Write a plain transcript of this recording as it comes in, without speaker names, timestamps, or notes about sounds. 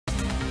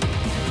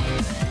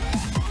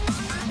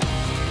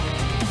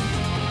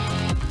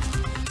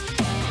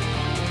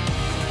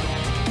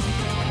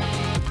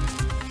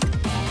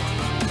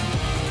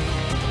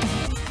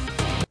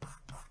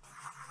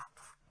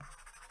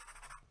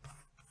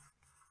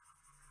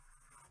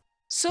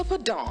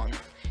Superdawn,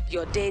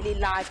 your daily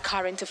live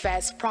current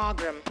affairs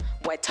program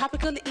where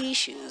topical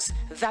issues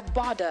that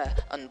border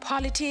on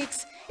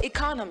politics,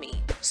 economy,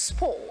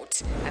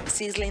 sport, and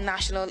sizzling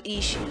national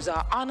issues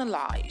are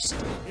analyzed.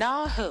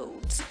 Now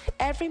holds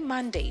every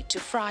Monday to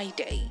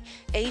Friday,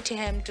 8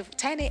 a.m. to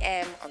 10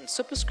 a.m. on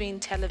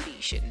Superscreen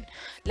Television.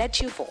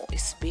 Let your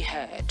voice be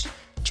heard.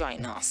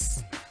 Join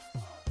us.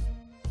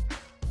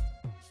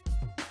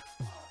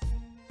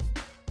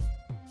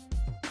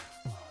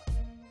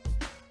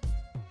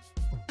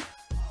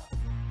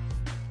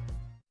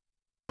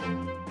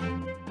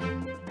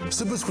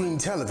 Superscreen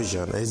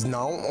Television is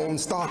now on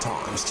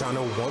StarTimes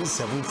channel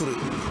 173.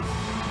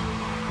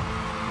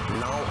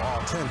 Now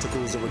our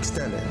tentacles are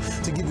extended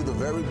to give you the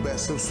very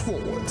best of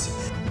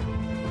sports,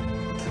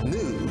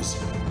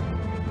 news,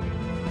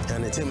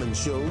 entertainment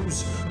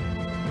shows,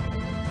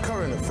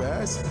 current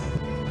affairs,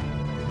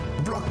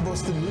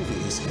 blockbuster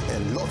movies,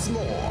 and lots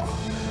more.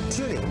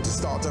 Tune in to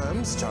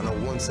StarTimes channel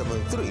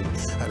 173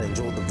 and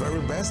enjoy the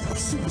very best of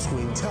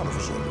Superscreen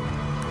Television.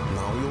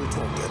 Now you're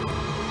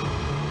talking.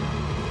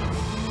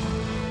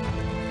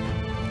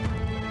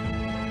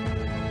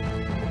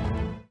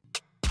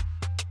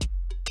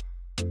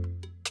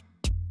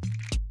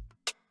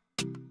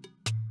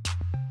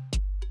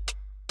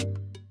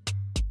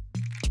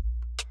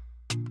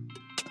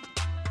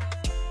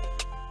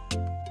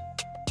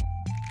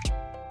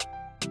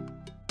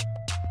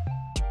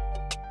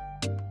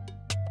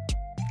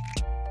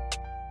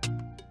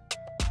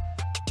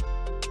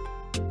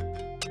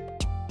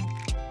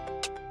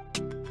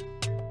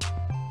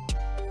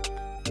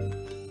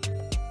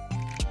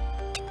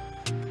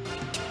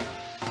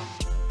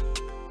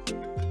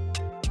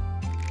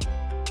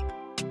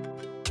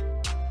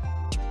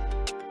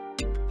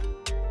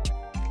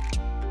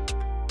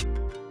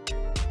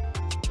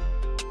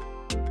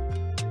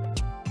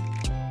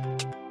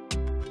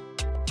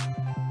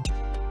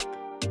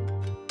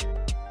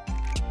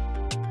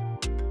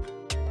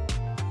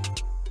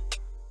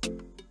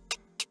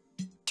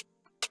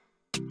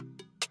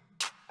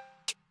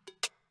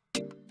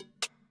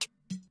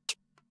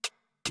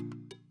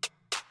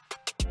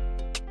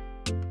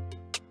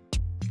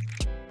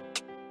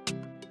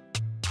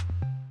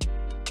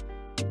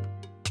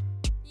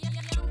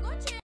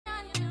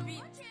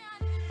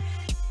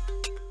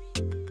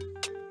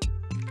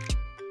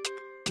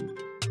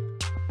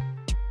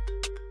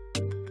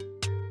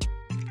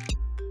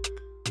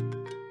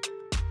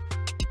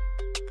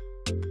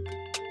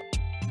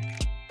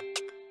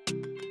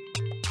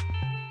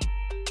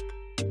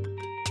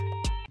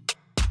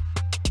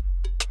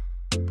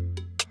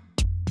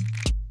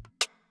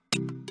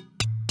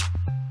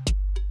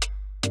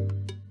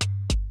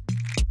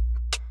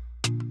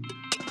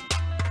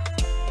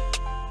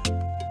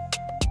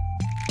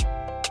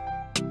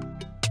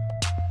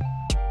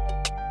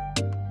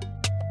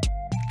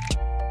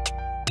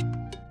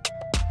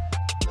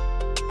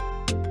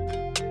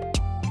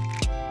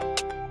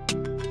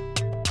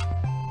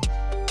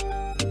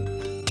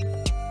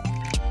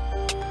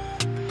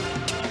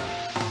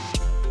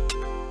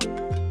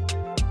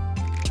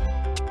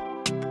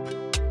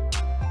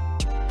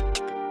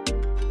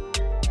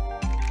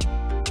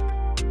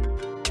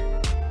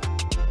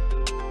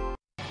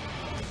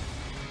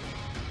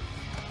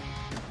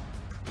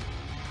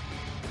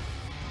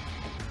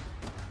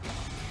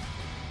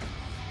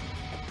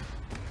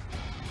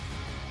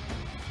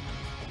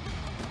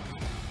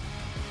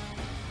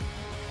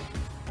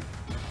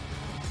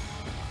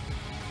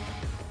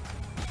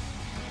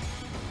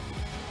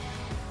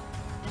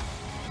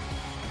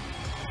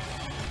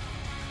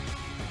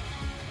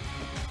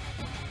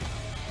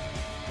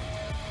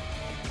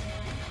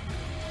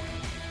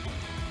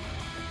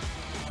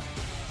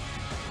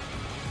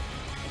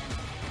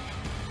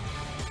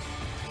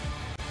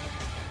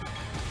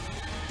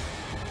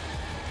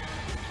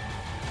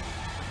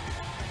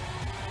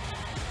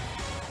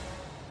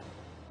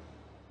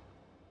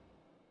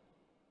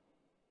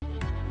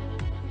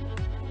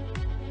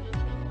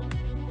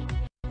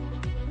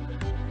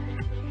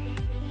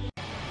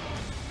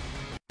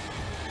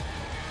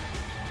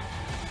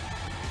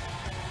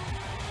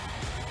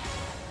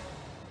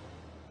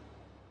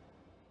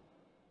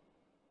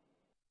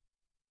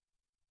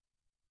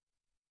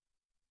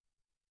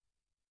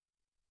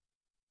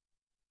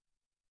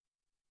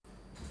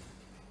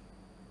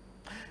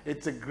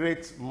 It's a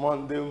great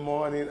Monday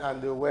morning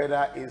and the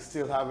weather is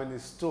still having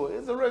its toll.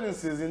 It's a rainy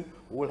season,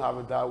 we'll have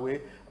it that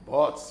way,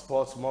 but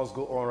sports must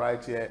go on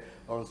right here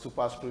on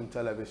Superscreen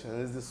Television.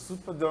 It's the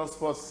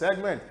Tranbzonsport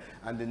segment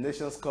and the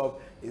Nations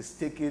Cup is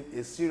taking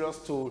a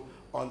serious toll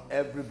on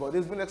everybody.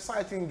 There's been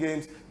exciting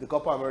games. The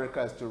Copa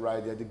America is still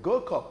right there. The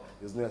Gold Cup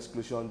is no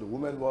exclusion. The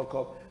Women's World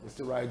Cup is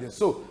still right there.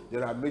 So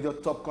there are major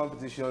top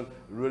competition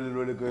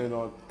really going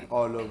on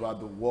all over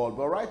the world.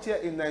 But right here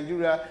in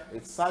Nigeria,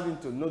 it's saddening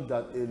to note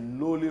that a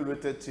lowly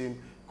rated team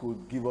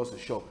could give us a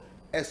shock.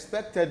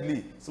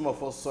 Expectedly, some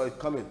of us saw it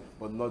coming,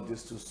 but not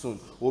this too soon.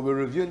 We'll be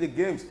reviewing the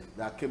games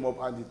that came up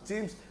and the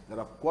teams that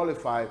have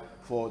qualified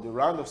for the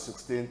round of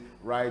 16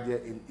 right there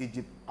in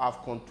Egypt,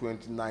 AFCON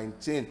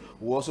 2019.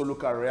 We'll also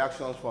look at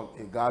reactions from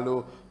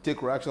Ighalo,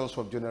 take reactions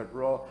from Gernot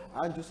Rohr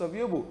and Joseph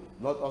Yobo.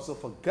 Not also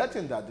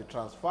forgetting that the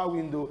transfer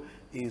window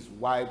is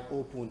wide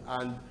open,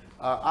 and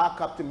our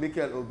captain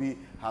Mikel Obi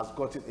has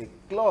gotten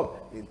a club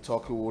in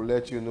Turkey. We'll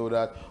let you know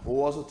that.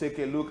 We'll also take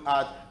a look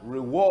at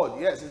reward.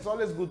 Yes, it's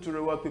always good to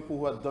reward people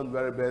who have done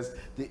very best.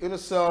 The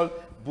Eunisell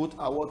Boot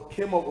Award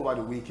came up over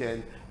the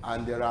weekend,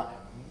 and there are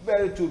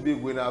two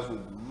big winners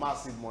with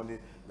massive money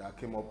that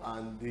came up,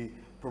 and the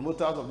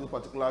promoters of this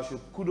particular show,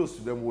 kudos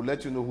to them. We'll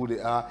let you know who they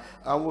are,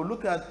 and we'll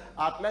look at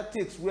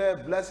athletics, where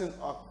Blessing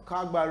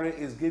Okagbare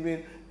is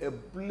giving a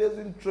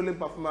blazing thrilling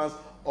performance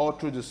all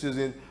through the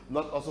season.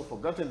 Not also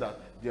forgetting that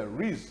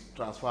there is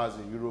transfers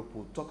in Europe.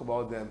 We'll talk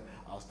about them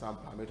as time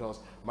permits.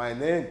 My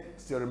name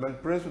still remains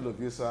Prince of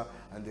Visa,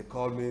 and they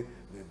call me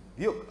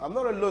the Duke. I'm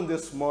not alone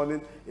this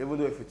morning, even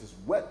though if it is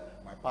wet,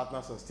 my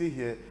partners are still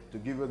here to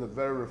give you the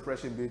very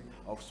refreshing bit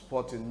of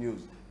sporting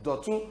news.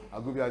 Dotun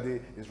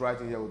Agubiade is right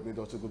here with me.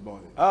 Dotun, good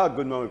morning.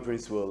 Good morning,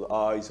 Prince Will.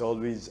 It's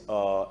always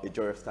a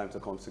joyous time to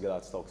come together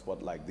at Stock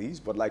Sport like this.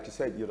 But like you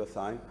said the other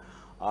time,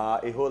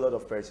 a whole lot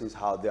of persons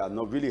out there are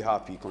not really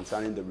happy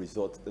concerning the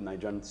result the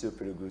Nigerian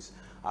Super Eagles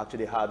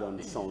actually had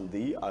on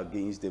Sunday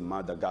against the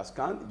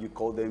Madagascar. You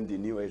call them the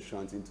new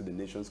entrants into the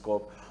Nations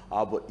Cup,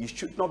 but you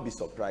should not be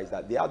surprised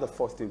that they are the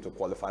first team to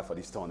qualify for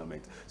this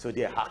tournament. So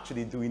they're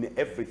actually doing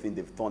everything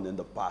they've done in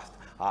the past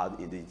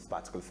in this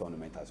particular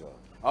tournament as well.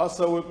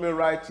 Also with me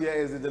right here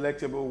is the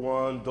delectable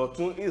one.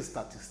 Dotun is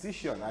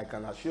statistician, I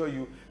can assure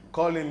you.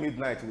 Calling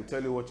midnight will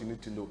tell you what you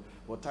need to know.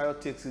 But Tayo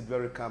takes it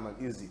very calm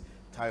and easy.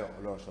 Tayo,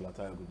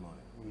 Tayo, good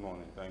morning. Good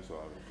morning. Thanks for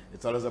having me.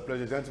 It's always a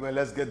pleasure. Gentlemen,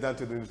 let's get down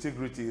to the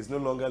nitty-gritty. It's no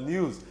longer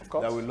news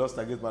that we lost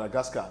against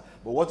Madagascar.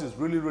 But what is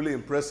really, really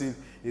impressive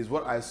is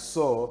what I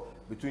saw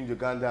between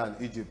Uganda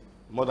and Egypt,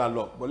 mother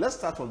luck. But let's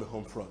start from the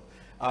home front.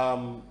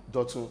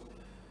 Dotun,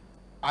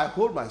 I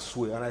hold my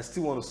sway, and I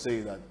still want to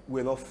say that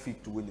we're not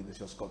fit to win the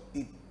Nations Cup.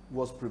 It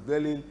was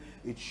prevailing.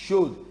 It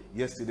showed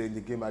yesterday in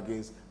the game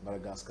against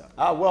Madagascar.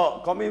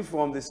 Well, coming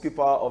from the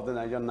skipper of the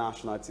Nigerian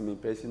national team in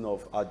person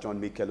of John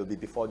Mikel Obi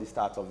before the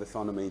start of the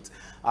tournament,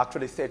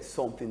 actually said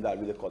something that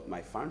really caught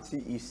my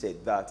fancy. He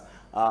said that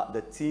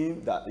the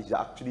team that is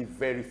actually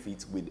very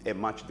fit will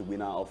emerge the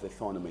winner of the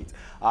tournament.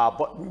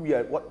 But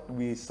what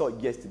we saw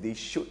yesterday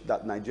showed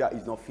that Nigeria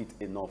is not fit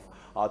enough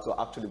to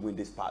actually win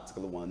this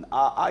particular one.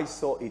 I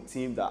saw a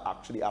team that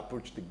actually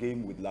approached the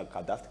game with like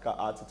a tactical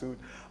attitude,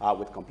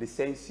 with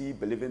complacency,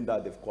 believing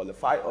that they've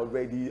qualified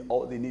already.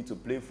 All they need to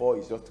play for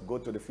is just to go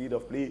to the field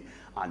of play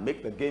and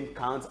make the game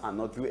count and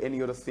not do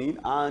any other thing.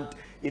 And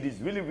it is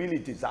really, really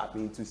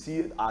disheartening to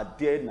see our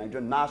dear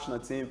Nigerian national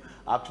team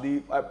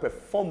actually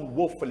perform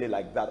woefully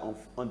like that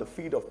on the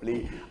field of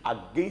play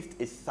against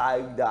a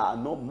side that are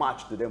not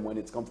matched to them when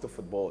it comes to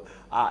football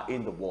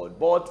in the world.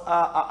 But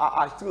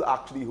I still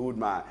actually hold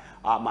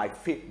my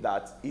faith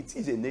that it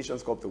is a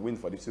Nations Cup to win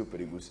for the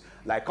Super Eagles.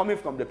 Like coming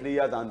from the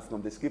players and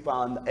from the skipper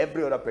and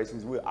every other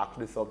person who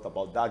actually talked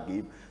about that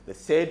game, they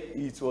said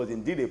it was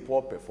indeed a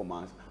poor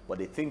performance, but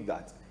they think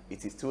that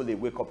it is still a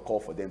wake-up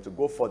call for them to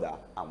go further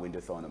and win the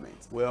tournament.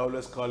 We're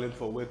always calling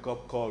for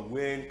wake-up call.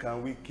 When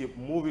can we keep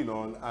moving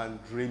on and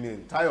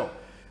dreaming? Tayo,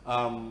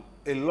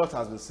 a lot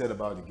has been said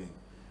about the game,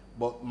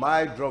 but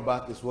my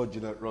drawback is what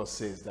Gernot Rohr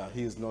says, that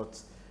he is not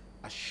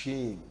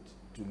ashamed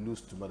to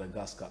lose to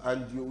Madagascar.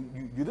 And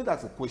you did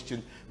ask a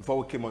question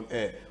before we came on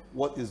air.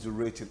 What is the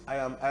rating? I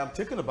am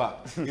taken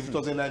aback. If it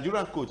was a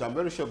Nigerian coach, I'm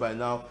very sure by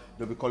now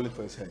they'll be calling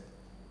for his head.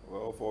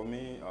 Well, for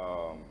me,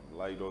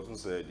 like Dotun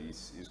said,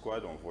 it's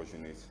quite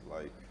unfortunate.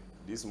 Like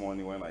this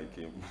morning when I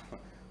came,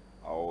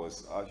 I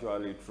was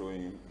actually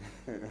throwing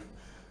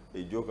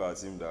a joke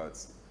at him that,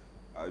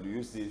 do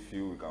you still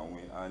feel we can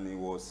win? And it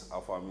was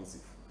affirmative.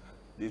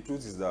 The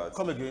truth is that...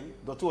 Come again.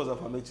 Dotun was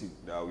affirmative.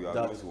 That we are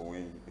going to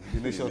win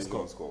the Nations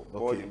Cup.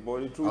 Okay. But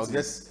the truth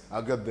is,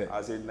 I'll get there.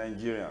 As a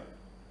Nigerian,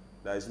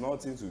 there is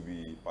nothing to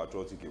be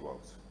patriotic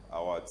about.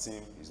 Our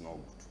team is not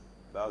good.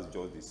 That's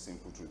just the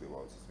simple truth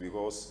about it.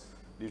 Because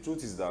the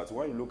truth is that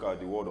when you look at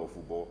the world of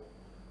football,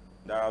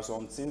 there are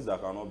some teams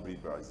that cannot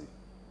beat Brazil.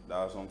 There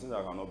are some teams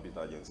that cannot beat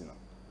Argentina.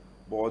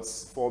 But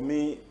for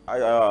me,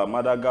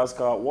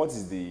 Madagascar, what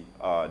is the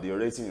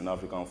rating in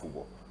African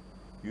football?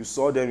 You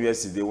saw them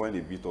yesterday when they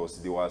beat us.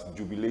 They were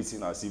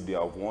jubilating as if they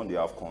have won the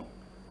AFCON.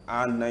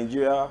 And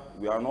Nigeria,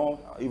 we are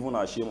not even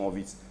ashamed of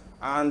it.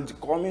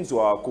 And coming to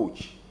our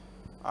coach,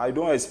 I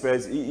don't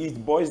expect,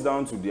 it boils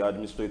down to the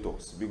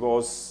administrators,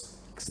 because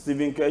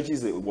Stephen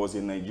Kechi was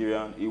a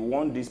Nigerian. He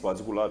won this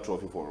particular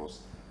trophy for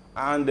us.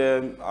 And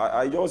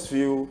I just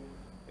feel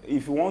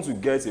if you want to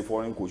get a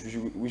foreign coach,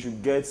 we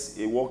should get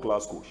a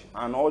world-class coach.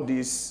 And all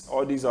these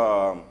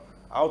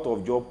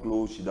out-of-job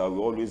coach that we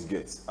always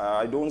get,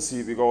 I don't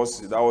see,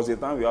 because there was a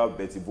time we have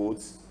Betty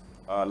Boats,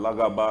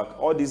 Lagerback,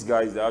 all these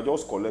guys, they are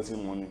just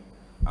collecting money.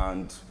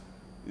 And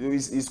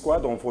it's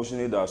quite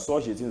unfortunate that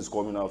such a thing is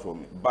coming out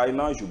from it. By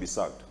now, it should be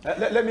sacked.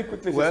 Let me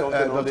quickly say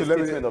something on the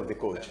statement of the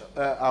coach.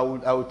 I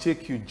will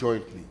take you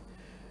jointly.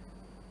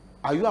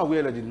 Are you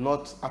aware that the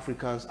North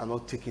Africans are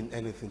not taking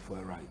anything for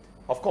a ride?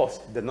 Of course,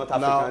 the North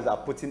Africans are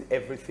putting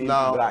everything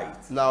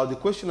right. Now, the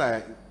question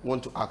I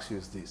want to ask you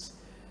is this.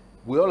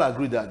 We all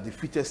agree that the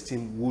fittest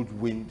team would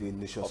win the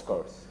Nations Cup. Of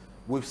course.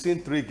 We've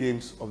seen 3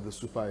 games of the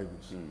Super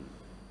Eagles.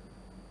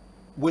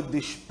 With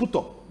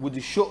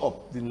the show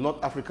up the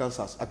North Africans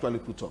has actually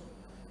put up,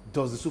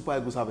 does the Super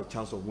Eagles have a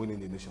chance of winning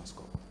the Nations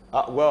Cup?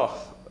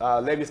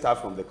 Let me start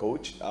from the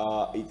coach.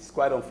 It's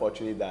quite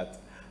unfortunate that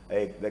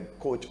the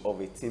coach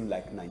of a team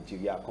like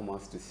Nigeria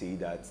comes to say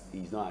that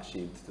he's not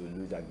ashamed to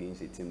lose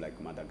against a team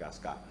like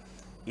Madagascar.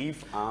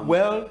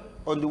 Well,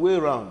 on the way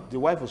around, the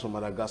wife was from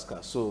Madagascar,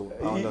 so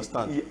I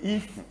understand.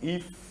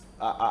 If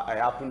I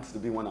happen to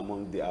be one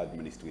among the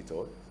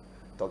administrators,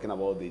 talking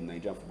about the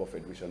Nigerian Football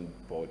Federation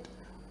board,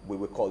 we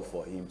will call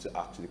for him to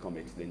actually come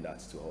explain that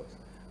to us.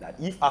 That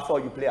if after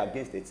you play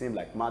against a team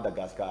like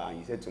Madagascar and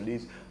you said to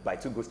lose by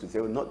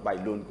 2-0, not by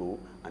lone goal,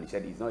 and he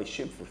said it's not a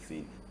shameful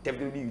thing,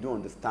 definitely you don't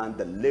understand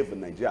the level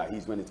Nigeria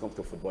is when it comes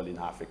to football in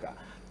Africa.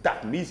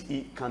 That means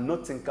he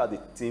cannot tinker the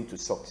team to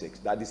success.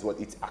 That is what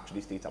it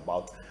actually states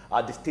about.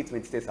 The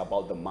statement states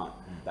about the man.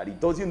 That he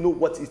doesn't know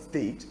what it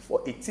takes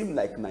for a team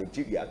like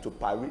Nigeria to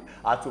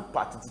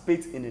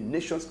participate in a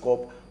Nations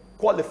Cup,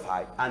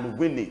 qualify and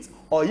win it,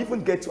 or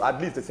even get to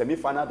at least the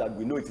semi-final that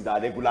we know it is a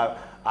regular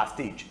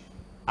stage.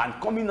 And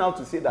coming out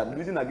to say that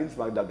losing against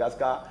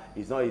Madagascar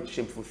is not a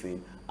shameful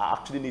thing, I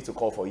actually need to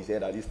call for his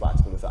head at this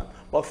particular time.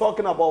 But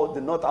talking about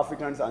the North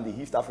Africans and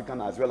the East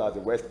African as well as the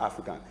West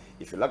African,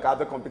 if you look at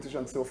the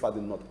competition so far,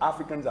 the North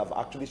Africans have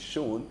actually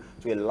shown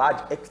to a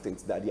large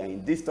extent that they are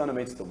in this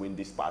tournament to win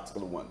this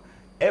particular one.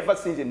 Ever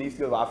since the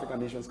history of African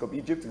Nations Cup,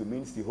 Egypt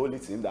remains the only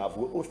team that have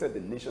hosted the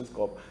Nations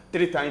Cup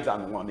 3 times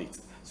and won it.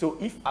 So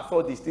if I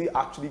thought they still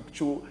actually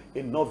show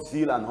enough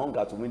zeal and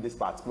hunger to win this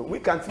particular, we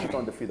can see it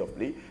on the field of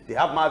play. They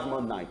have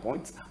maximum 9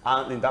 points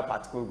and in that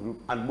particular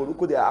group. And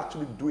Morocco, they are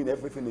actually doing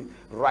everything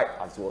right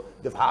as well.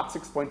 They've had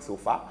 6 points so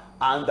far.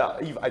 And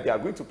if they are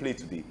going to play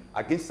today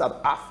against South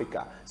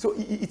Africa. So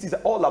it is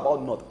all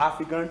about North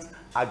Africans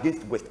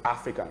against West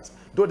Africans.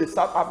 Though the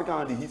South African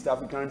and the East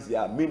Africans, they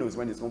are minnows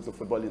when it comes to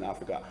football in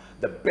Africa.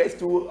 The best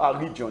 2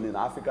 region in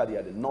Africa, they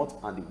are the North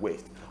and the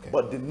West. Okay.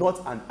 But the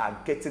North are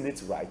getting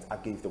it right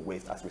against the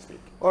West as we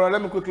speak. All right,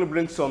 let me quickly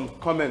bring some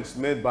comments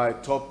made by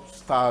top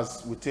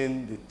stars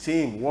within the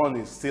team. One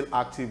is still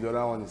active, the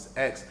other one is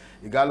ex.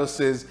 Ighalo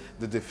says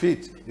the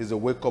defeat is a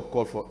wake-up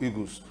call for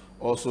Eagles.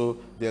 Also,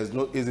 there's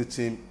no easy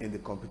team in the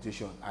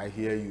competition. I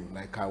hear you,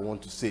 like I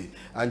want to say.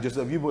 And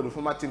Joseph Yibo, the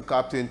former team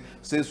captain,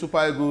 says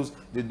Super Eagles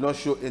did not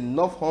show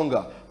enough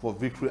hunger for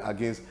victory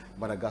against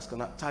Madagascar.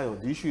 Now,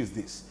 Tayo, the issue is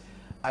this.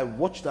 I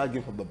watched that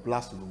game from the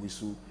blast of the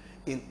whistle.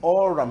 In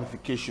all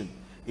ramifications,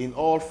 in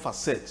all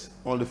facets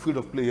on the field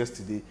of play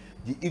yesterday,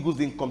 the Eagles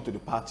didn't come to the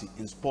party.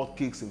 In sport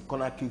kicks, in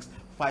corner kicks,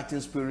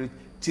 fighting spirit,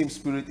 team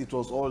spirit, it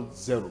was all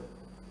 0.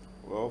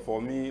 Well,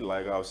 for me,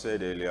 like I've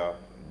said earlier,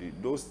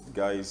 those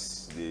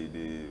guys,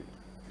 they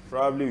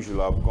probably should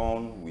have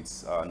gone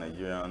with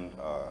Nigerian,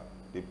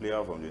 the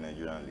player from the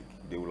Nigerian league.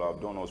 They will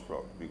have done us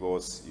proud,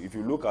 because if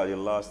you look at the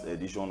last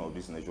edition of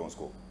this Nations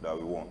Cup that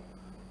we won,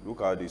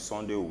 look at the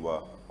Sunday Uber,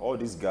 all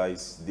these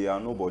guys, they are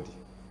nobody,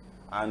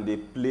 and they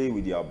play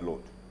with their blood.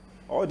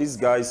 All these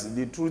guys,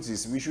 the truth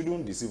is, we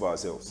shouldn't deceive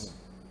ourselves.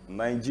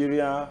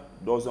 Nigeria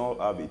does not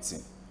have a team.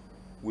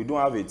 We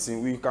don't have a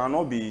team. We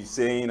cannot be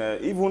saying,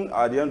 even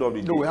at the end of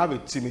the day. No, we have a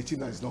team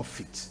that is not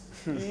fit.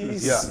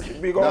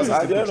 Because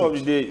at the end of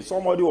the day,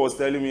 somebody was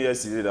telling me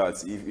yesterday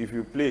that if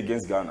you play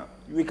against Ghana,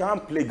 we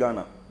can't play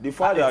Ghana. The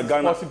fact that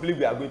Ghana, possibly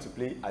we are going to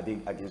play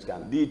against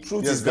Ghana. The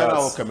truth yes, is Ghana that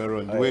or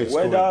Cameroon,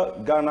 whether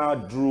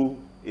Ghana drew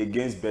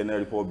against Benin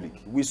Republic,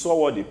 we saw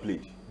what they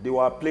played. They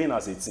were playing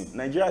as a team.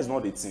 Nigeria is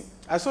not a team.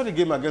 I saw the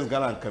game against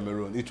Ghana and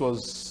Cameroon. It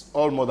was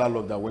all mother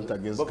love that went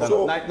against Ghana.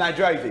 So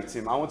Nigeria is a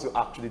team. I want to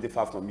actually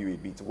differ from you a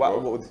bit.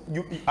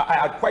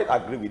 I quite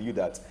agree with you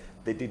that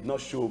they did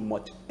not show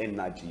much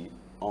energy,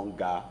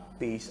 hunger,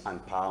 pace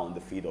and power on the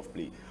field of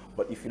play.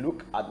 But if you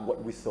look at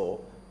what we saw,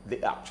 they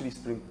actually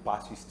string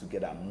passes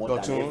together more than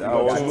every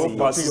other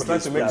team. You're trying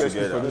to make an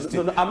excuse for this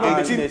team. No, I'm not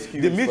making an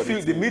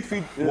excuse. The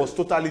midfield was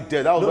totally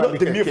dead. That was why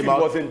the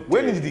midfield wasn't dead.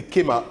 When did it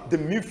came out? The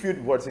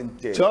midfield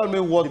wasn't dead. Tell me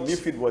what. The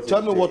midfield wasn't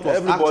tell me what was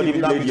everybody active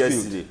in that played midfield.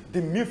 yesterday.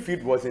 The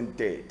midfield wasn't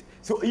dead.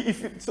 So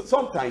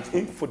sometimes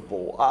in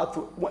football,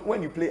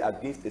 when you play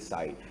against a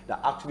side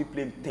that actually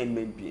play 10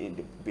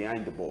 men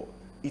behind the ball,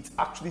 it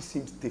actually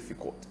seems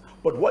difficult.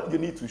 But what you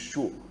need to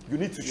show, the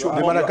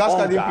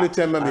Madagascar didn't play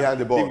 10 men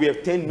behind the ball. They were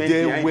 10 men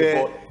behind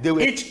the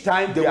ball. Each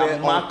time they were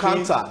on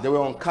counter. They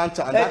were on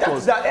counter, and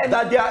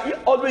they are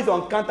always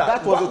on counter.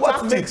 That was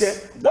the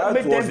tactics. What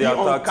made them be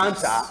on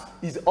counter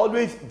is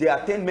always they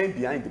are 10 men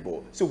behind the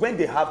ball. So when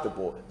they have the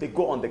ball, they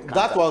go on the counter.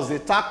 That was the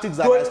tactics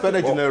that I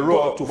expected Gernot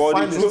Rohr to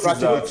find the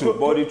strategy to.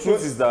 But the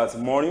truth is that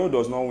Mourinho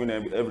does not win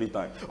every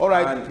time. All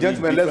right,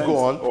 gentlemen, let's go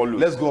on.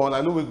 Let's go on.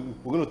 I know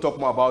we're going to talk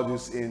more about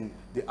this in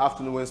the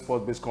afternoon when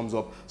Sport Base comes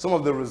up. Some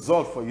of the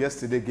results for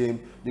yesterday's game: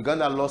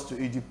 Uganda lost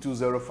to Egypt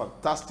 2-0,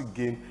 fantastic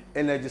game,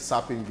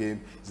 energy-sapping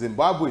game.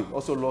 Zimbabwe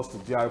also lost to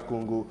DR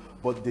Congo,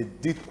 but they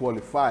did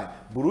qualify.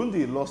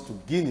 Burundi lost to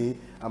Guinea,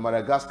 and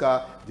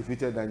Madagascar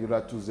defeated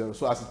Nigeria 2-0.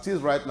 So as it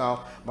is right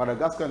now,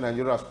 Madagascar and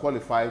Nigeria has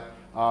qualified,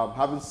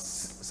 having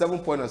 7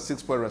 points and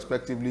 6 points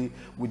respectively,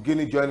 with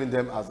Guinea joining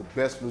them as the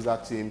best loser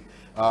team.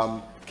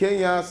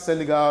 Kenya,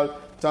 Senegal,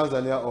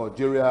 Tanzania,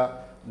 Algeria,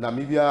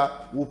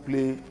 Namibia will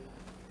play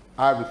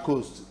Ivory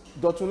Coast.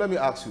 Doctor, let me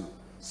ask you,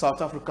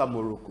 South Africa,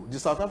 Morocco. The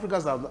South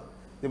Africans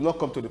they've not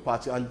come to the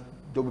party, and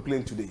they'll be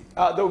playing today.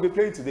 They'll be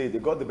playing today. They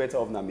got the better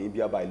of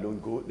Namibia by lone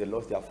goal. They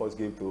lost their first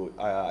game to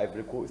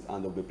Ivory Coast,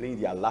 and they'll be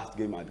playing their last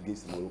game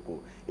against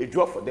Morocco. A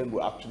draw for them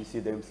will actually see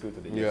them through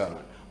to the next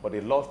round. But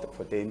they lost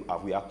for them,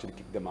 and we actually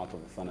kicked them out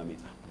of the tournament.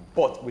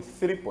 But with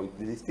 3 points,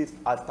 they still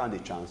stand a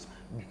chance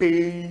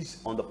based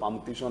on the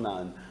permutation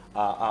and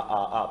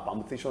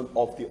permutation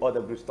of the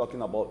other groups,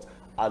 talking about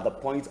the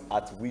point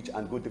at which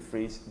and goal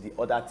difference the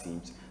other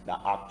teams that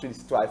actually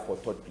strive for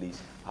third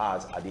place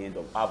has at the end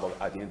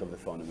of the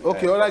tournament.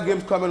 Okay, other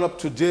games coming up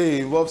today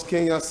involves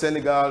Kenya,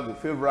 Senegal, the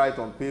favorite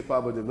on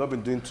paper, but they've not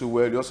been doing too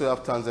well. You also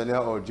have Tanzania,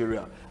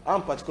 Algeria.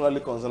 I'm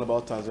particularly concerned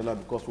about Tanzania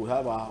because we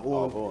have our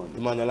own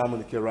Emmanuel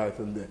Amunike right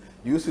in there.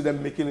 Do you see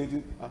them making it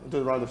into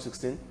the round of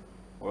 16?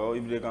 Well,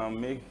 if they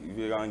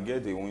can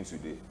get a win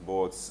today,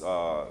 but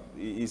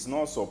it's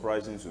not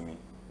surprising to me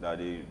that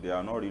they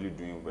are not really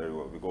doing very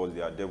well because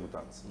they are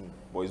debutants.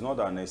 But it's not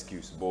an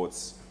excuse. But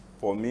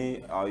for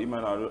me,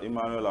 Emmanuel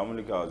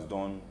Amunike has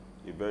done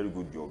a very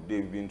good job.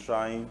 They've been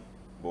trying,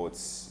 but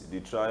the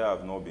trial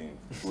have not been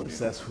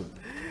successful.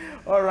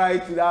 All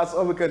right, that's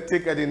all we can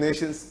take at the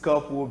Nations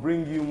Cup. We'll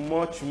bring you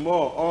much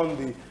more on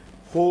the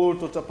whole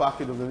total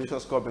package of the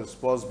Nations Cup and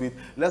Sports Beat.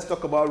 Let's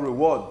talk about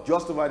reward.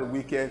 Just over the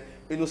weekend,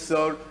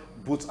 Eunisell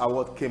Boots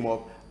Award came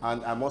up,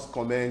 and I must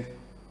commend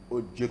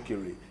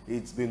Ojekere.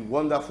 It's been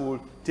wonderful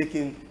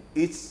taking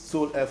its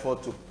sole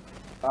effort to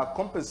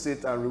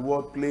compensate and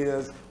reward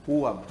players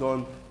who have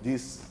done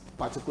this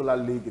particular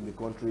league in the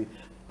country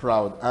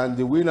proud. And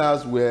the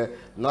winners were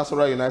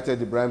Nasarawa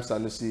United, Ibrahim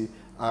Sunusi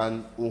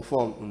and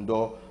Mfon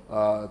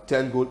Udoh,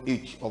 10 goals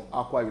each of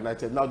Aqua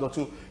United. Now,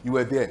 Doctor, you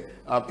were there.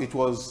 It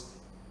was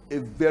a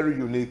very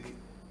unique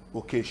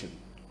occasion.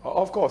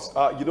 Of course,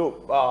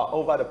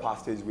 over the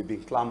past days, we've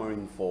been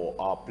clamoring for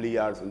our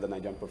players in the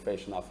Nigerian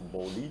Professional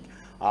Football League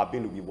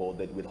being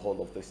rewarded with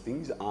all of these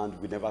things,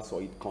 and we never saw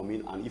it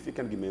coming. And if you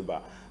can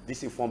remember,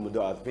 this Mfon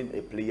Udoh has been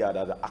a player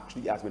that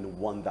actually has been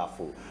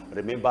wonderful.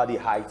 Remember the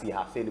height he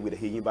has seen with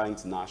Eyimba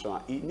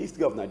International. In the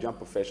history of Nigerian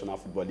Professional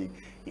Football League,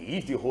 he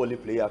is the only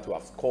player to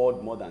have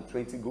scored more than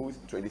 20 goals,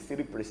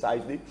 23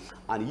 precisely,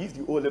 and he is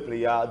the only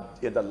player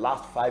in the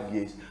last 5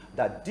 years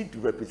that did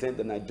represent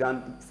the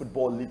Nigerian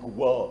Football League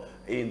well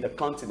in the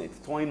continent,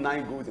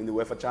 29 goals in the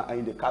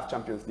CAF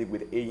Champions League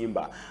with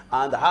Eyimba.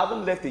 And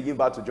having left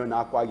Eyimba to join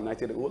Aqua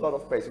United, a whole lot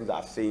of persons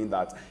are saying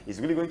that it's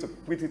really going to be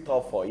pretty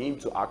tough for him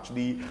to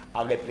actually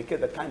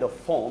replicate the kind of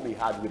form he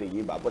had with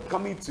Eyimba. But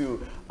coming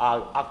to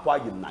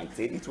Aqua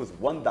United, it was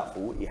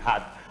wonderful. He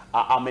had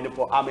how many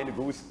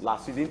goals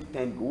last season?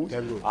 10 goals.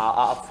 10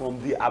 goals.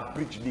 From the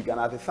Abridged League, and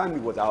at the time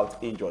he was out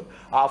injured.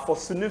 For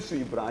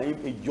Sunusi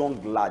Ibrahim, a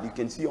young lad, you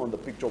can see on the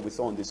picture we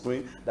saw on the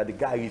screen that the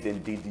guy is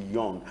indeed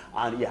young,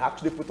 and he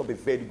actually put up a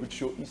very good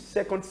show. His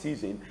second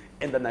season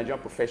in the Nigerian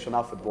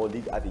Professional Football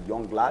League as a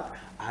young lad,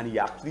 and he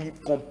actually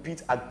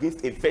competes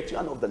against a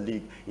veteran of the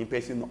league in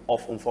person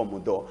of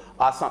Mfon Udoh.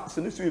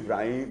 Sunusi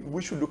Ibrahim,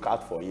 we should look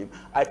out for him.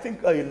 I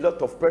think a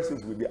lot of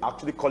persons will be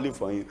actually calling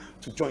for him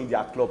to join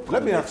their club.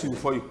 Let me ask you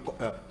before you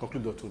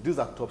conclude, Doctor. These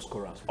are top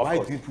scorers. Why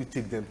didn't we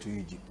take them to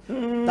Egypt?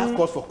 That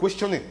calls for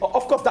questioning.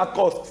 Of course, that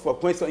calls for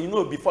questioning. You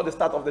know, before the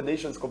start of the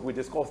Nations Cup, we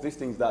discussed these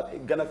things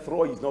that Gernot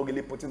Rohr is not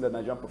really putting the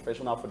Nigerian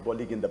Professional Football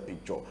League in the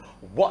picture.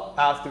 What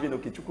Stephen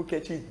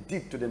Okechukwu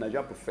did to the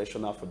Nigerian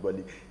Professional Football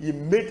League, he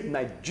made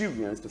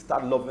Nigerians to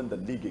start loving the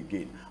league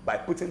again by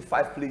putting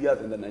 5 players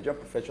in the Nigerian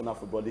Professional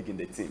Football League in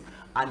the team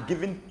and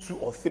giving 2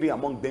 or 3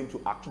 among them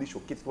to actually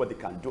showcase what they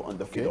can do on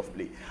the field of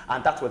play.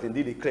 And that was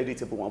indeed a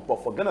creditable one.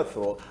 But for Gernot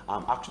Rohr,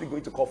 I'm actually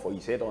going to call for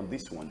his head on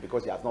this one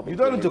because he has not been. You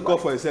don't need to call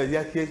for his head.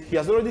 He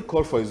has already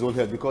called for his own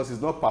head because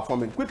he's not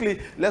performing.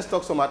 Quickly, let's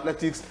talk some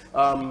athletics.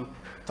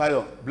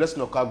 Tayo,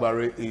 Blessing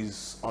Okagbare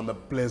is on the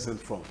pleasant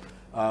front.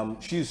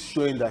 She's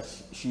showing that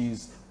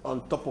she's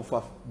on top of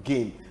her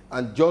game,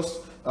 and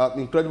just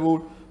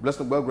incredible.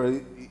 Blessing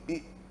Okagbare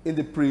in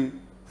the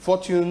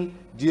Pre-Fontaine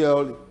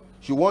DL,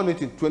 she won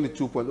it in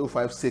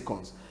 22.05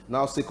 seconds.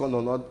 Now second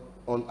on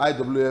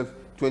IWF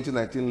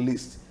 2019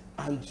 list,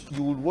 and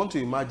you would want to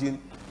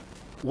imagine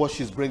what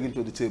she's bringing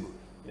to the table.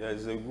 Yeah,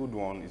 it's a good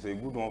one. It's a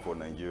good one for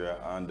Nigeria,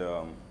 and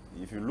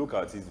if you look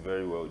at it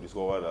very well, you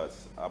discover that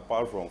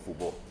apart from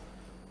football,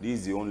 this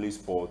is the only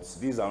sport.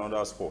 These are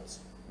another sports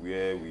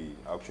where we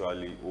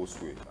actually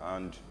host with,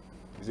 and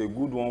it's a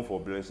good one for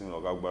Blessing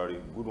Okagbare,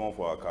 good one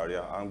for our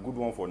career, and good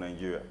one for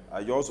Nigeria.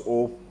 I just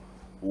hope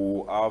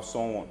we'll have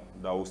someone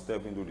that will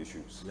step into the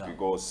shoes,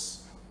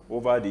 because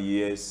over the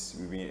years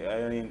we've been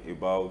hearing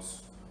about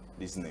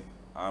this name,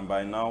 And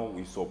by now,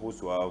 we're supposed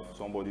to have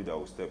somebody that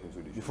will step into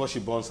the before she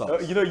burns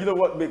out. You know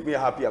what made me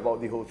happy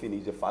about the whole thing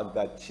is the fact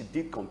that she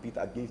did compete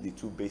against the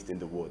two best in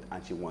the world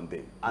and she won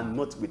them. And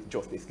not with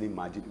just a slim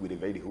margin, with a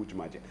very huge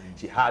margin.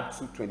 She had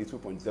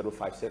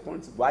 22.05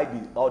 seconds, while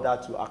the other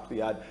two actually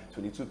had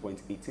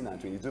 22.18 and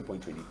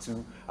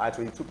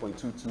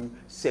 22.22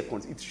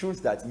 seconds. It shows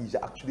that he's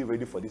actually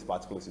ready for this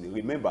particular season.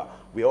 Remember,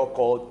 we all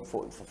called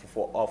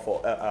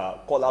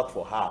call out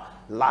for her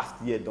last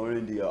year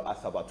during the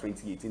Asaba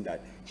 2018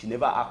 that she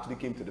never actually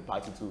came to the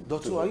party to.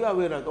 Doctor, are you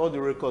aware that all the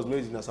records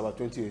made in Asaba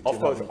 2018? Of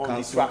course, on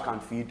the track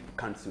and field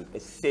cancelled,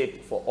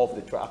 except for off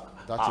the track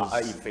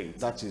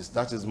events.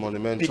 That is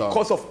monumental.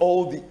 Because of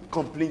all the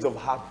complaints of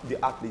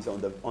the athletes on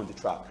the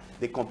track,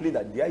 they complain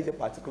that there is a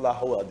particular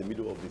hole at the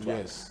middle of the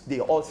track. Yes. They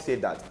all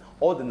said that.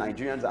 All the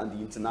Nigerians and the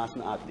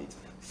international athletes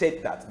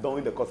said that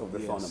during the course of the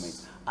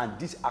tournament. And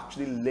this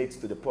actually led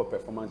to the poor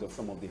performance of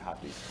some of the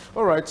athletes.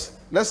 All right,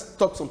 let's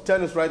talk some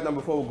tennis right now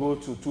before we go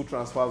to two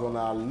transfers on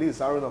our list.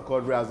 Aruna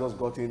Quadri has just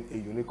gotten a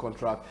unique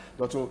contract.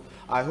 Doctor,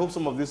 I hope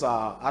some of these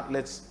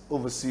athletes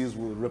overseas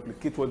will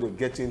replicate what they're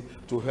getting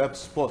to help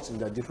sports in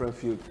their different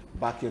fields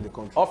back here in the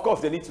country. Of course,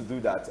 they need to do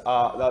that.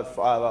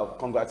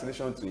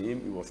 Congratulations to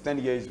him. He was 10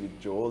 years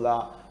with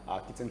Jola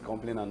Kitten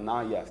Company, and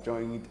now he has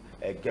joined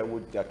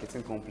GEWO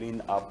Kitten Company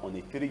on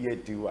a 3-year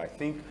deal. I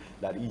think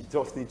that he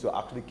just needs to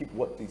actually keep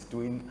what he's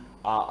doing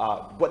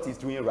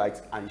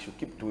right, and he should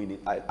keep doing it.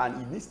 And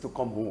he needs to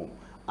come home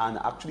and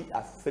actually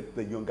affect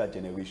the younger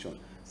generation.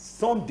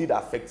 Some did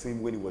affect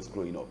him when he was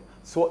growing up.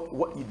 So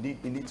what you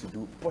need to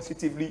do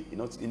positively,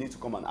 you need to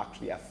come and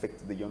actually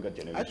affect the younger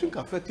generation. I think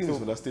affecting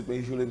is a statement.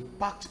 You should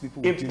impact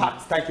people.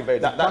 Thank you very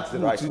much. That's the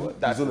right word.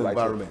 That's the right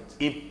environment. Word.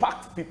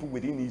 Impact people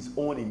within his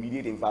own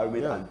immediate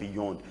environment and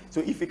beyond.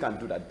 So if he can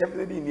do that,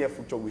 definitely in the near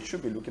future, we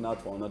should be looking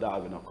out for another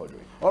Aruna Quadri.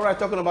 All right,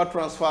 talking about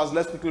transfers,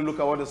 let's quickly look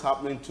at what is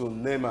happening to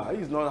Neymar.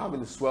 He's not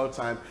having a swell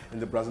time in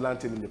the Brazilian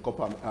team in the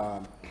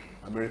Copa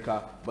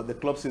America, but the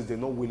club says they're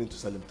not willing to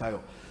sell him. Tayo,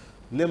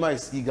 Neymar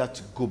is eager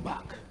to go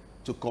back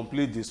to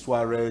complete the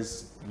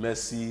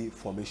Suarez-Messi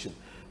formation.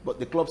 But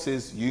the club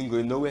says, you ain't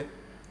going nowhere.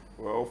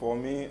 Well, for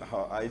me,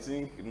 I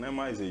think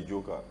Neymar is a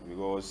joker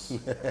because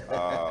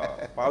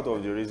part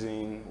of the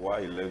reason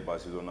why he left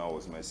Barcelona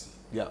was Messi.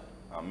 Yeah.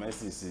 And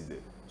Messi is still there.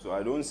 So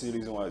I don't see the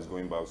reason why he's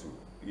going back to.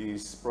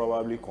 He's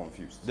probably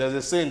confused. There's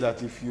a saying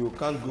that if you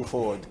can't go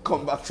forward,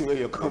 come back to where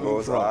you're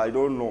coming from. I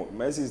don't know.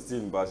 Messi is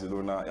still in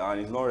Barcelona and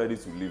he's not ready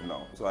to leave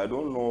now. So I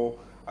don't know.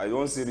 I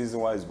don't see the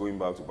reason why he's going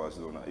back to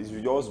Barcelona. He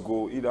should just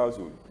go either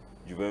to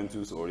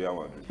Juventus or Real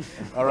Madrid.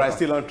 All right,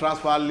 still on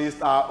transfer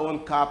list, our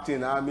own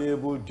captain,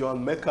 amiable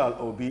John Mikel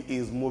Obi,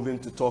 is moving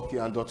to Turkey.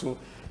 And Dotun,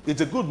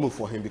 it's a good move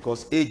for him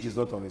because age is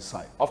not on his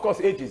side. Of course,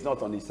 age is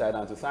not on his side,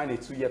 and to sign a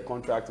 2-year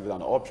contract with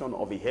an option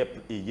of a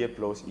year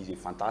plus is a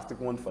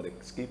fantastic one for the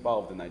skipper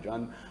of the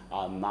Nigerian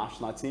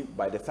national team.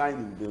 By the time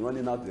he will be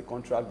running out the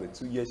contract, the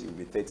 2 years, he will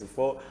be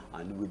 34,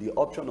 and with the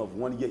option of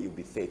 1 year, he will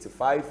be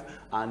 35.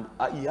 And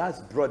he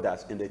has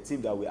brothers in the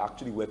team that will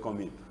actually welcome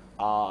him.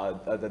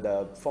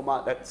 The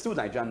former, still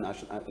Nigerian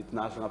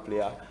international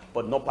player,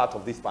 but not part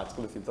of this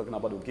particular team. Talking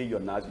about Odion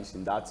Ighalo is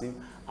in that team,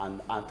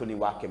 and Anthony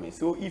Wakeme.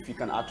 So if he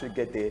can actually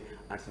get there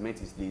and cement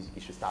his lead,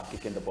 he should start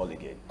kicking the ball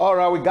again. All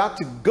right, we got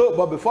to go.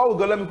 But before we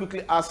go, let me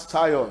quickly ask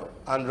Tayo.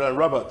 Andrea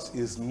Roberts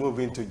is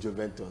moving to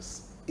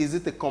Juventus. Is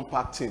it a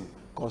compact team,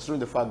 considering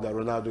the fact that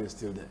Ronaldo is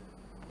still there?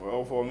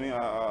 Well, for me,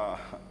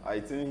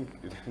 I think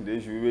they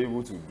should be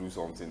able to do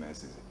something next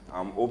season.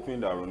 I'm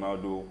hoping that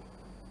Ronaldo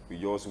we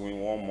just win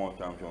one more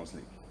Champions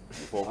League.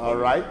 All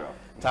right.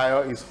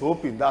 Tayo is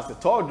hoping. That's the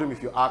third dream,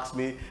 if you ask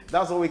me.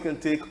 That's all we can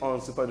take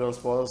on Superdawn.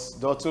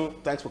 Dotun,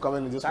 thanks for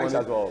coming in this morning.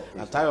 Thanks as well.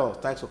 And Tayo,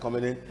 thanks for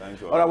coming in.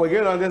 Thank you. All right, we're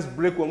getting on this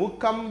break. When we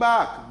come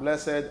back,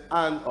 Blessed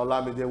and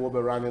Olamide will be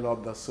rounding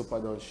up the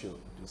Superdawn show.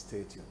 Just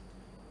stay tuned.